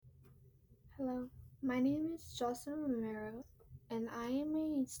Hello, my name is Jocelyn Romero, and I am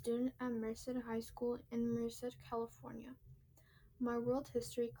a student at Merced High School in Merced, California. My world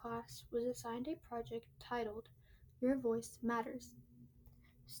history class was assigned a project titled Your Voice Matters.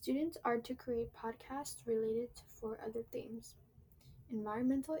 Students are to create podcasts related to four other themes: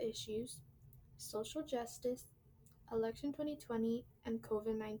 environmental issues, social justice, election 2020, and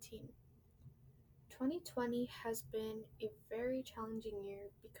COVID 19. 2020 has been a very challenging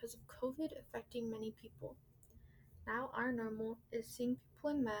year because of COVID affecting many people. Now our normal is seeing people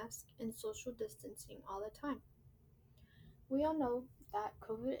in masks and social distancing all the time. We all know that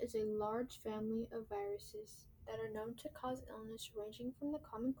COVID is a large family of viruses that are known to cause illness ranging from the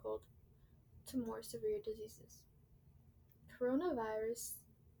common cold to more severe diseases. Coronavirus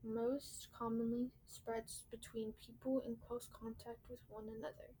most commonly spreads between people in close contact with one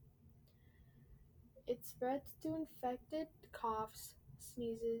another. It spreads through infected coughs,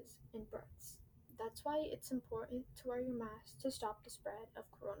 sneezes, and breaths. That's why it's important to wear your mask to stop the spread of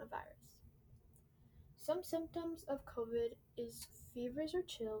coronavirus. Some symptoms of COVID is fevers or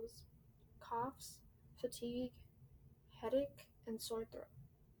chills, coughs, fatigue, headache, and sore throat.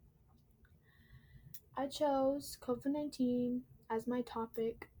 I chose COVID-19 as my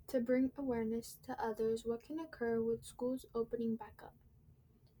topic to bring awareness to others what can occur with schools opening back up.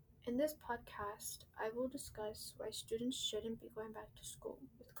 In this podcast, I will discuss why students shouldn't be going back to school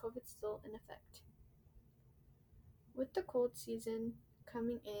with COVID still in effect. With the cold season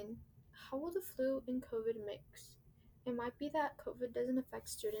coming in, how will the flu and COVID mix? It might be that COVID doesn't affect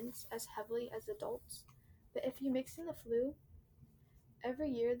students as heavily as adults, but if you mix in the flu,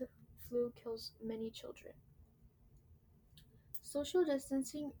 every year the flu kills many children. Social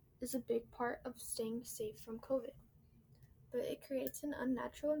distancing is a big part of staying safe from COVID, but it creates an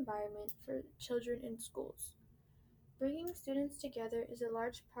unnatural environment for children in schools. Bringing students together is a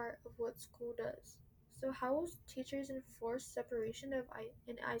large part of what school does. So how will teachers enforce separation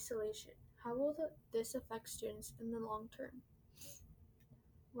and isolation? How will this affect students in the long term?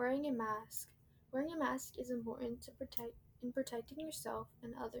 Wearing a mask. Wearing a mask is important to protecting yourself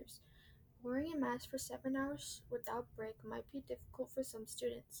and others. Wearing a mask for 7 hours without break might be difficult for some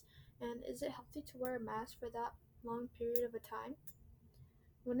students. And is it healthy to wear a mask for that long period of a time?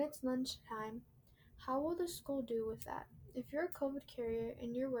 When it's lunchtime, how will the school do with that? If you're a COVID carrier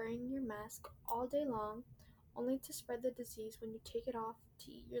and you're wearing your mask all day long, only to spread the disease when you take it off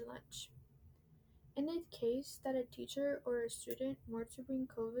to eat your lunch. In the case that a teacher or a student were to bring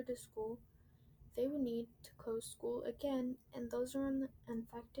COVID to school, they would need to close school again, and those who are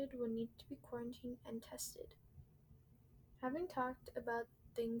infected would need to be quarantined and tested. Having talked about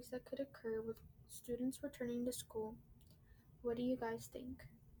things that could occur with students returning to school, what do you guys think?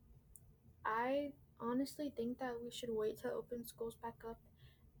 I honestly think that we should wait to open schools back up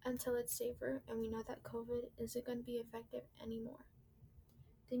until it's safer and we know that COVID isn't going to be effective anymore.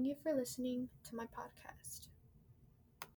 Thank you for listening to my podcast.